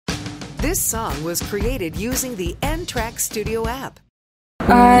This song was created using the N-Track Studio app.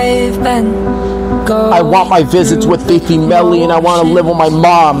 I want my visits with Beefy Melly, and I want to live with my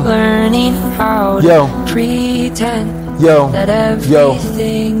mom. Learning how Yo. to pretend Yo. that Yo.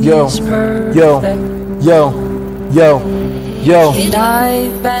 everything Yo. is perfect. Yo. Yo. Yo. Yo. And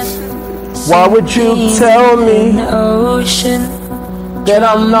I've been Why would you tell in me the ocean that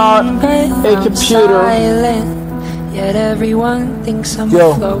I'm not but a I'm computer? silent, yet everyone thinks I'm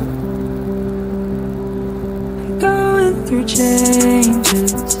Yo. afloat. I'm going through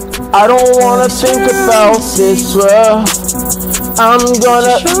changes. I don't wanna think about this, I'm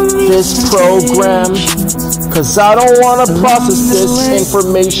gonna this program, cause I don't wanna process this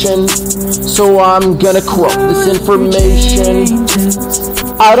information, so I'm gonna quote this information.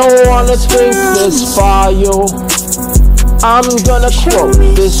 I don't wanna think this file, I'm gonna quote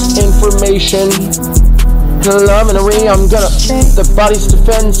this information. Preliminary, I'm gonna the body's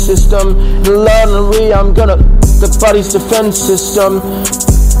defense system. Preliminary, I'm gonna the body's defense system.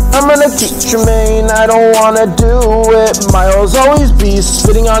 I'm gonna keep Jermaine, I don't wanna do it. Miles always be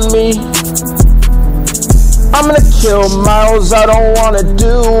spitting on me. I'm gonna kill Miles, I don't wanna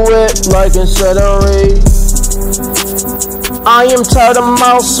do it like incendiary. I am tired of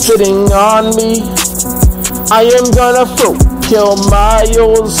Miles spitting on me. I am gonna kill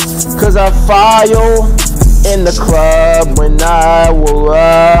Miles, cause I file in the club when I will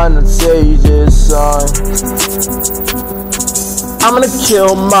run and say this song. I'm gonna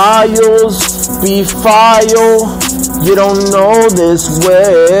kill Miles, be file. You don't know this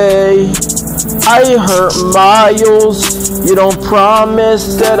way. I hurt Miles. You don't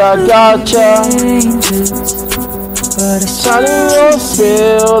promise that I gotcha. Turning your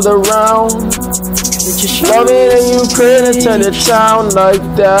field around. Love it and you couldn't turn it down like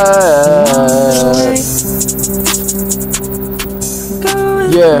that.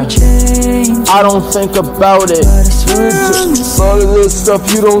 Yeah, I don't think about it. All of this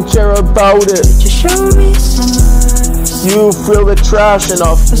stuff, you don't care about it. You feel the trash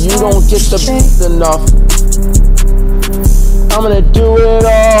enough, you don't get the beat enough. I'm gonna do it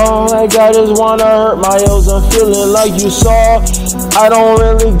all, like I just wanna hurt my L's. I'm feeling like you saw, I don't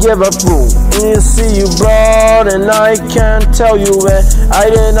really give a fool. When you see you broad, and I can't tell you that I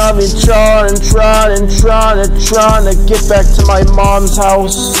didn't be trying to get back to my mom's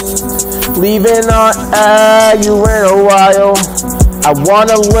house. Leaving on you in a while. I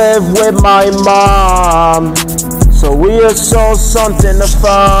wanna live with my mom, so we are so something to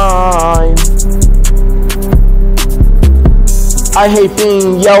find. I hate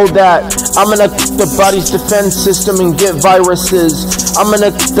being yelled at. I'm gonna the body's defense system and get viruses. I'm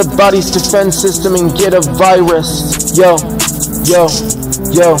gonna the body's defense system and get a virus. Yo, yo,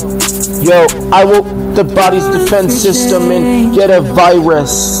 yo, yo. I will the body's defense system and get a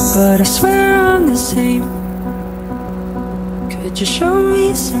virus. But I swear I'm the same. Could you show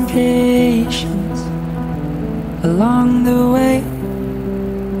me some patience along the way?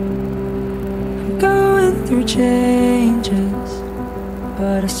 I'm going through changes,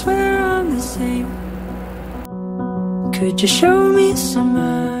 but I swear I'm the same. Could you show me some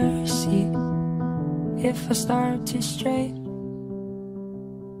mercy if I start to stray?